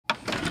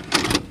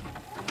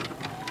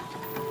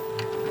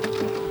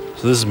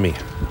So this is me.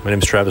 My name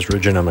is Travis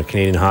Ridgen. I'm a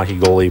Canadian hockey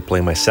goalie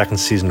playing my second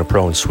season of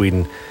pro in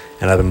Sweden,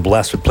 and I've been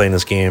blessed with playing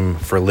this game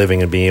for a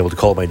living and being able to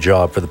call it my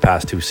job for the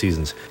past 2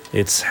 seasons.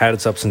 It's had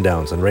its ups and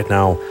downs, and right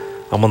now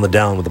I'm on the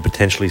down with a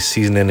potentially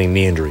season-ending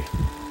knee injury.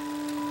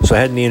 So I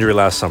had a knee injury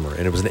last summer,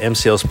 and it was an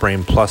MCL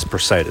sprain plus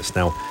bursitis.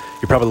 Now,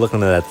 you're probably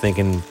looking at that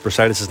thinking,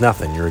 bursitis is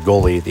nothing. You're a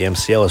goalie. The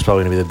MCL is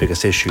probably going to be the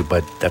biggest issue,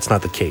 but that's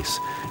not the case.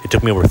 It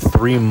took me over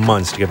 3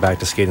 months to get back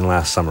to skating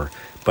last summer,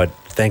 but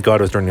thank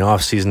God it was during the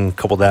off-season,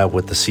 coupled that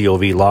with the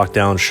COVID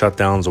lockdowns,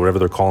 shutdowns, or whatever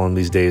they're calling them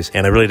these days,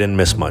 and I really didn't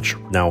miss much.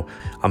 Now,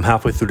 I'm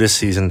halfway through this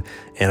season,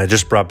 and I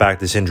just brought back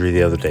this injury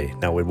the other day.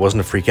 Now, it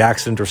wasn't a freak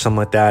accident or something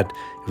like that.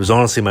 It was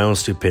honestly my own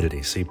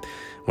stupidity. See,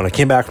 when I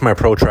came back from my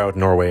pro tryout in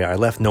Norway, I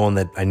left knowing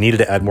that I needed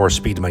to add more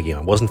speed to my game.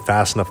 I wasn't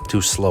fast enough and too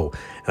slow,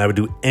 and I would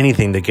do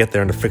anything to get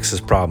there and to fix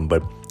this problem.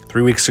 But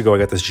 3 weeks ago, I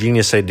got this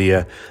genius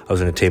idea. I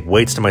was going to tape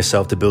weights to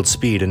myself to build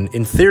speed, and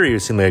in theory, it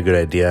seemed like a good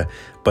idea,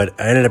 but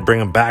I ended up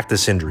bringing back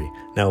this injury.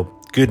 Now,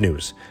 good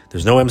news,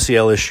 there's no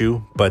MCL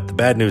issue, but the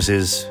bad news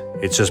is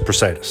it's just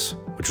bursitis,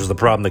 which was the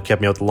problem that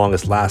kept me out the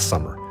longest last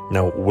summer.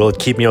 Now, will it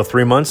keep me out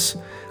 3 months?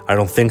 I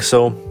don't think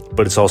so,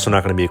 but it's also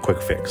not going to be a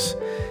quick fix.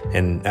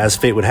 And as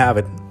fate would have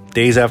it,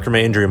 days after my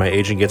injury, my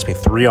agent gets me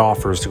 3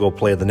 offers to go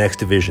play at the next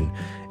division.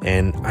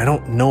 And I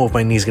don't know if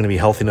my knee's going to be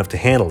healthy enough to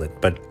handle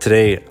it. But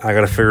today, I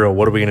got to figure out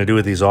what are we going to do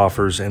with these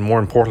offers. And more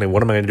importantly,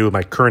 what am I going to do with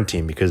my current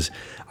team? Because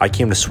I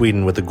came to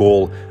Sweden with the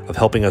goal of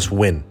helping us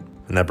win.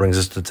 And that brings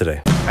us to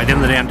today. At the end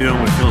of the day, I'm doing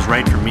what feels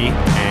right for me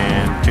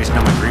and chasing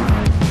down my dream.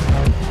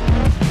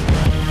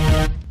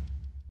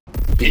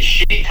 It's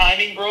shitty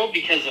timing, bro,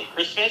 because of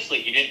Christmas.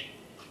 Like, you didn't...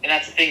 And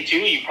that's the thing, too.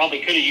 You probably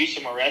could have used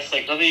some more rest.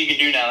 Like, nothing you can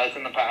do now. That's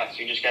in the past.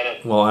 You just got to...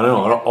 Well, I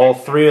don't know. All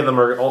 3 of them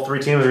are... All 3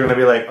 teams are going to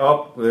be like,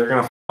 oh, they're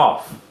going to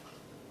off.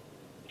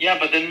 Yeah,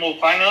 but then we'll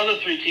find another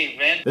 3 teams,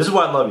 man. This is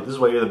why I love you. This is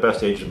why you're the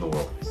best agent in the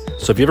world.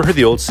 So have you ever heard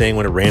the old saying,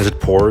 when it rains,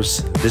 it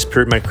pours? This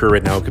period of my career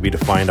right now could be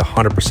defined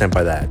 100%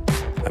 by that.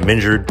 I'm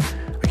injured.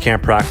 I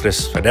can't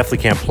practice. I definitely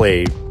can't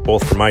play,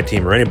 both for my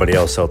team or anybody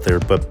else out there.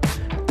 But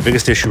the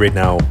biggest issue right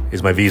now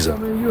is my visa.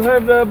 You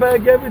have the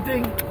bag,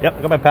 everything? Yep,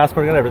 I got my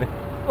passport, I got everything.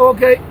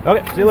 Okay.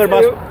 Okay, see you later,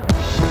 boss.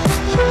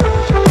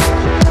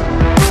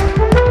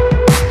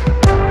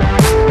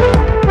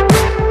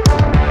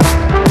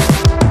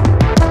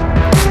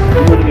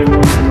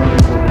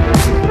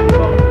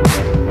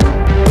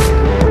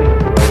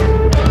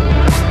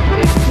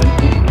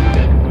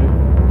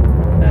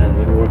 And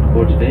we work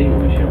for today.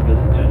 We wish you a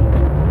pleasant journey.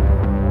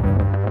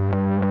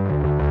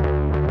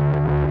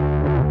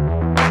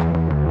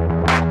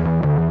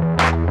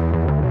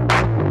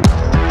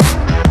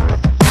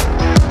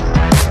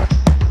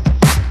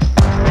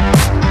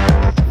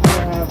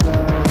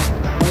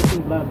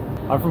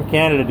 I'm from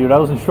Canada, dude. I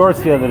was in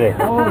shorts the other day.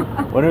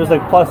 When it was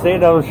like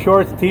 +8, I was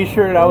shorts,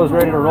 t-shirt, I was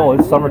ready to roll.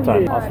 It's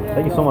summertime. Awesome.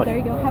 Thank you so much. There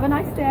you go. Have a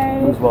nice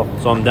day. You as well.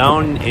 So I'm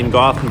down in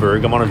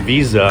Gothenburg. I'm on a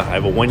visa. I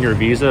have a 1-year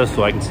visa,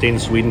 so I can stay in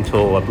Sweden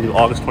until, I believe,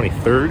 August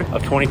 23rd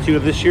of 22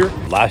 of this year.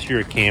 Last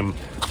year it came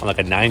on like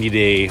a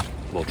 90-day,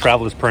 well,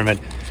 traveler's permit.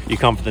 You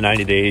come for the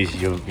 90 days,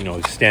 you know,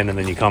 extend, and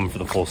then you come for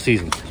the full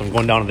season. So I'm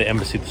going down to the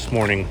embassy this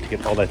morning to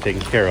get all that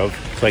taken care of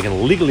so I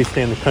can legally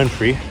stay in the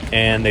country,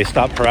 and they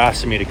stopped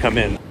harassing me to come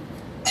in.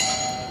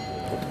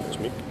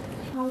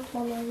 How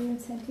tall are you in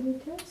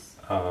centimeters?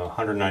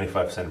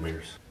 195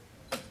 centimeters.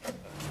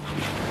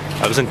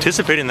 I was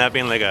anticipating that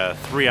being like a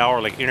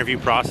 3-hour like interview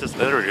process. They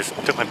literally just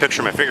took my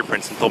picture, my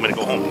fingerprints, and told me to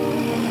go home.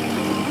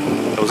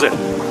 That was it.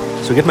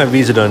 So getting my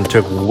visa done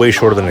took way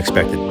shorter than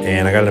expected,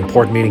 and I got an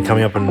important meeting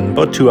coming up in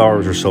about 2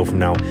 hours or so from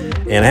now,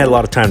 and I had a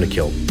lot of time to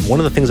kill. One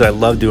of the things that I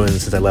love doing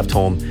since I left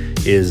home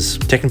is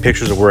taking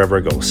pictures of wherever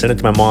I go. Send it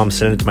to my mom,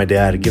 send it to my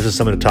dad. It gives us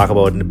something to talk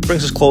about, and it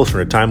brings us closer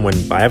at a time when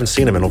I haven't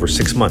seen him in over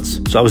 6 months.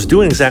 So I was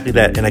doing exactly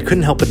that, and I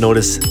couldn't help but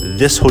notice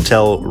this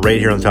hotel right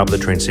here on the top of the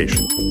train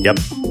station. Yep,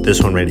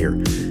 this one right here.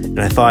 And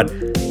I thought,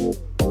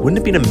 wouldn't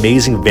it be an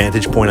amazing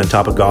vantage point on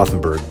top of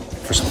Gothenburg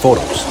for some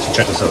photos? So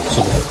check this out.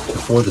 So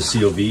before the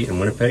COV in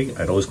Winnipeg,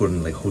 I'd always go to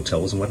like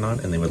hotels and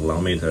whatnot, and they would allow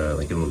me to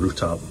like get on the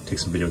rooftop, take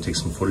some video, take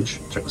some footage.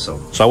 Check this out.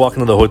 So I walk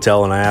into the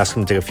hotel and I ask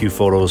him to take a few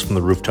photos from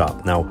the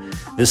rooftop. Now,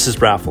 this is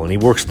Raffle, and he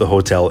works at the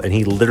hotel, and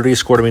he literally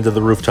escorted me to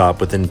the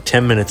rooftop within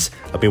 10 minutes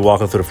of me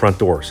walking through the front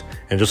doors.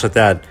 And just like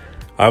that,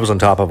 I was on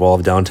top of all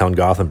of downtown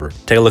Gothenburg.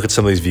 Take a look at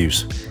some of these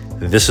views.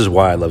 This is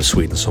why I love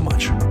Sweden so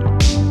much.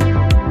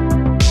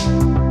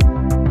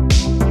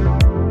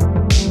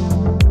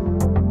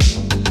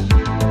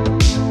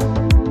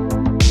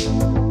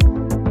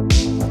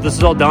 This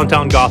is all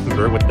downtown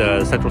Gothenburg with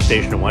the central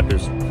station and what.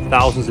 There's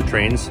thousands of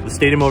trains. The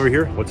stadium over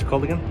here, what's it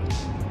called again?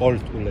 Bolt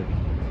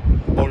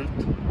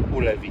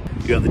Ulevi.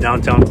 You have the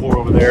downtown core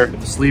over there,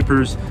 the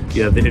sleepers,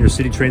 you have the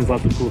intercity trains,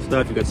 lots of cool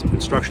stuff. You got some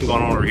construction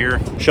going on over here.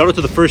 Shout out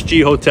to the First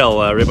G Hotel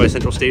right by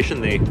Central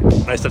Station. They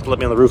nice enough to let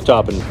me on the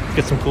rooftop and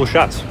get some cool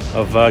shots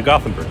of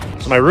Gothenburg.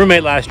 So my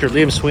roommate last year,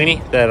 Liam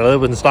Sweeney, that I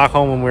lived with in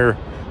Stockholm when we were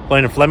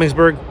playing in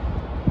Flemingsburg,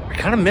 I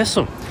kind of miss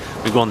him.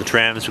 We go on the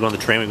trams, we go on the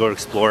train, we go to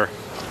explore.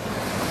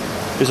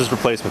 This is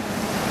replacement.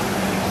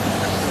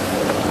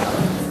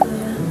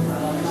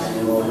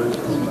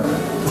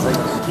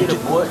 Get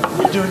it, boy.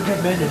 You're doing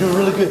good, man. You're doing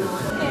really good.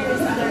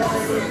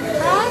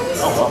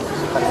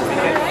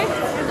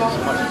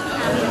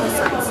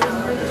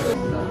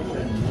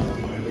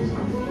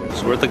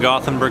 So we're at the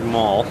Gothenburg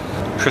Mall.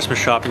 Christmas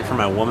shopping for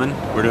my woman.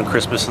 We're doing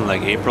Christmas in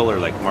like April or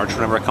like March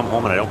whenever I come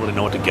home, and I don't really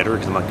know what to get her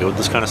because I'm not good with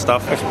this kind of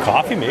stuff. Got some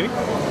coffee, maybe?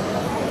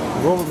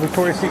 Roll with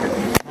Victoria's Secret.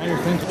 You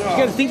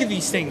gotta think of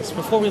these things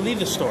before we leave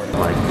the store. Oh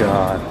my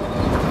god.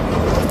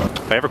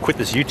 If I ever quit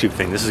this YouTube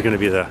thing, this is going to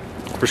be the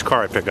first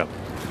car I pick up.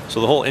 So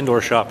the whole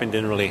indoor shopping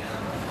didn't really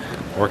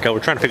work out.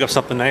 We're trying to pick up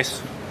something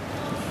nice.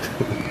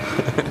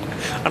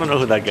 I don't know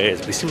who that guy is,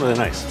 but he seemed really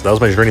nice. That was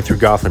my journey through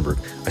Gothenburg.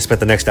 I spent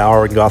the next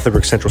hour in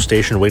Gothenburg Central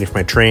Station waiting for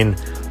my train,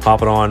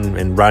 hopping on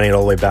and riding it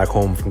all the way back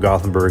home from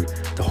Gothenburg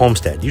to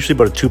Homestead. Usually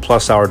about a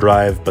 2+ hour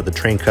drive, but the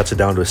train cuts it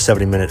down to a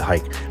 70-minute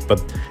hike.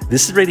 But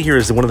this right here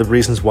is one of the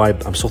reasons why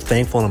I'm so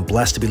thankful and I'm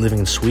blessed to be living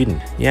in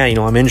Sweden. Yeah, you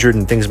know, I'm injured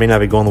and things may not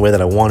be going the way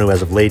that I want to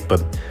as of late,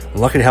 but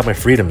I'm lucky to have my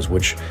freedoms,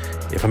 which,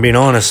 if I'm being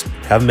honest,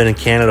 haven't been in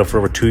Canada for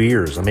over 2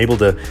 years. I'm able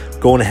to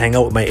go and hang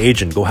out with my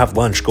agent, go have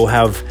lunch, go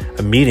have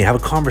a meeting, have a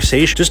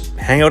conversation, just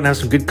hang out and have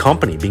some good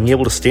company. Being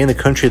able to stay in the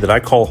country that I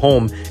call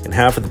home and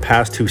have for the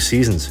past 2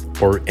 seasons,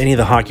 or any of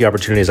the hockey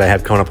opportunities I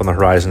have coming up on the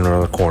horizon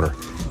around the corner.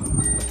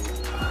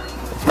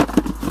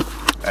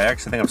 I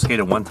actually think I've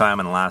skated one time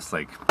in the last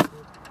like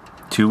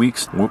 2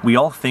 weeks. We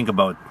all think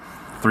about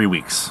 3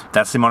 weeks.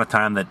 That's the amount of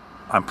time that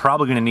I'm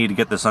probably going to need to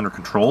get this under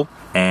control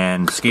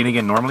and skating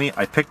again normally.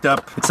 I picked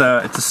up, it's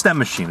a stem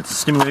machine. It's a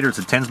stimulator, it's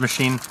a TENS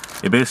machine.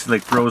 It basically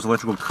like throws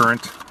electrical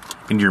current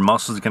into your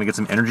muscles to kind of get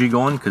some energy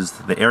going, because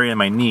the area in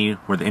my knee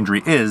where the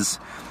injury is,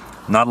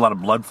 not a lot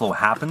of blood flow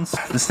happens.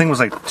 This thing was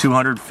like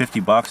 $250,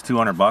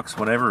 $200,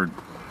 whatever.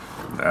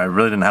 I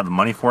really didn't have the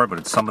money for it, but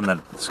it's something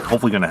that's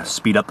hopefully going to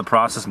speed up the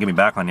process and get me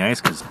back on the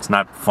ice, because it's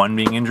not fun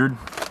being injured.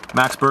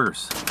 Max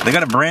Burgers. They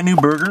got a brand new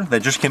burger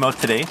that just came out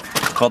today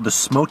called the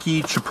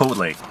Smoky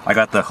Chipotle. I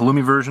got the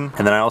halloumi version,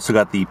 and then I also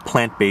got the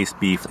plant-based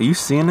beef. Are you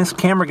seeing this,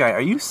 camera guy?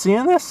 Are you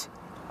seeing this?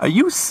 Are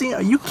you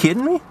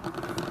kidding me?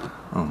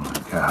 Oh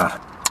my god.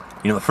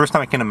 You know, the first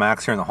time I came to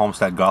Max here in the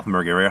Homestead,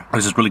 Gothenburg area, there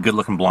was this really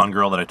good-looking blonde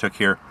girl that I took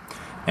here,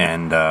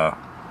 and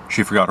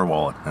she forgot her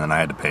wallet, and then I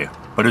had to pay.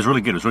 But it was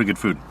really good. It was really good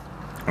food.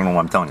 I don't know why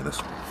I'm telling you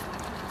this.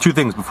 2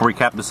 things before we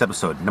cap this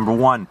episode. Number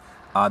 1,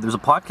 there's a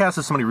podcast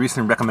that somebody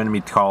recently recommended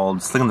me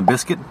called Slinging the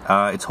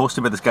BIZKIT. It's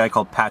hosted by this guy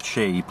called Pat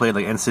Shea. He played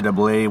like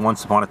NCAA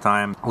once upon a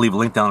time. I'll leave a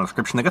link down in the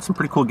description. They got some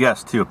pretty cool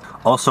guests too.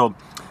 Also,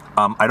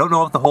 I don't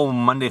know if the whole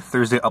Monday,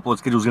 Thursday upload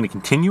schedule is going to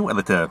continue. I'd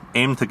like to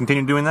aim to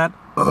continue doing that.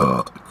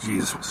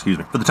 Jeez, excuse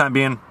me. For the time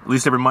being, at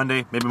least every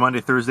Monday, maybe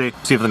Monday, Thursday.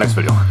 See you for the next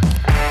video.